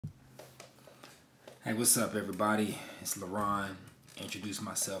Hey, what's up everybody? It's LaRon. Introduced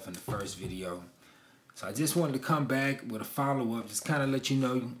myself in the first video. So I just wanted to come back with a follow-up, just kind of let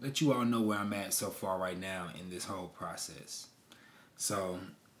you all know where I'm at so far right now in this whole process. So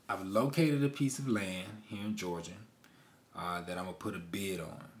I've located a piece of land here in Georgia that I'm gonna put a bid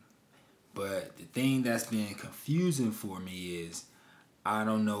on. But the thing that's been confusing for me is I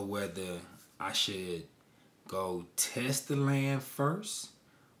don't know whether I should go test the land first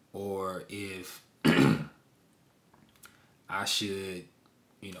or if I should,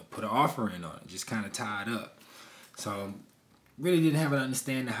 put an offer in on it, just kind of tie it up. So really didn't have an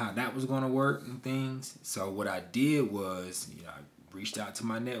understanding of how that was going to work and things. So what I did was, I reached out to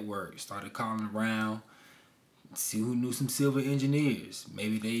my network, started calling around, see who knew some civil engineers.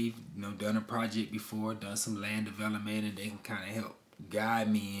 Maybe they've, done a project before, done some land development, and they can kind of help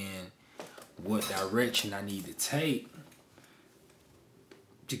guide me in what direction I need to take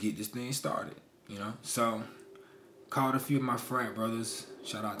to get this thing started, So called a few of my frat brothers,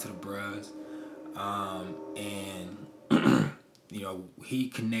 shout out to the bros, and he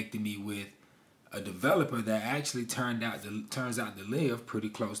connected me with a developer that actually turns out to live pretty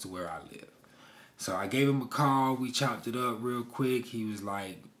close to where I live. So I gave him a call, we chopped it up real quick. He was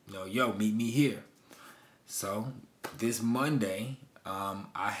like, yo, meet me here. So this Monday,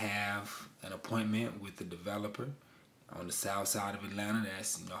 I have an appointment with the developer on the south side of Atlanta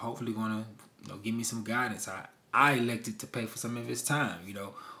that's hopefully gonna give me some guidance. I elected to pay for some of his time.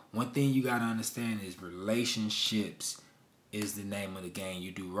 One thing you gotta understand is relationships is the name of the game.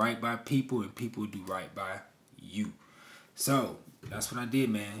 You do right by people and people do right by you. So that's what I did,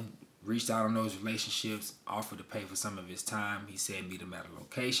 man. Reached out on those relationships, offered to pay for some of his time. He said meet him at a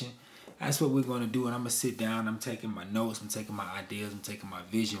location. That's what we're gonna do, and I'm gonna sit down, I'm taking my notes, I'm taking my ideas, I'm taking my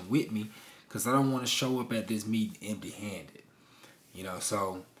vision with me, because I don't want to show up at this meeting empty-handed.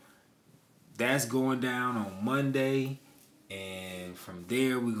 So that's going down on Monday, and from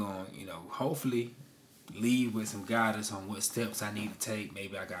there we're going to, hopefully leave with some guidance on what steps I need to take.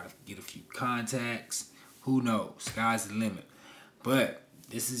 Maybe I got to get a few contacts. Who knows? Sky's the limit. But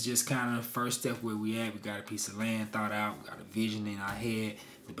this is just kind of the first step where we at. We got a piece of land thought out. We got a vision in our head.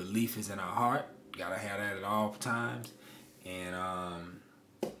 The belief is in our heart. Got to have that at all times. And,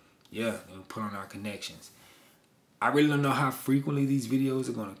 yeah, we put on our connections. I really don't know how frequently these videos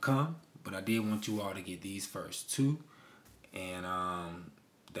are going to come, but I did want you all to get these first two. And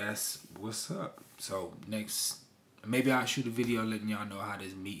that's what's up. So next, maybe I'll shoot a video letting y'all know how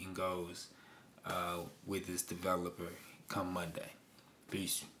this meeting goes with this developer come Monday.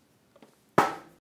 Peace.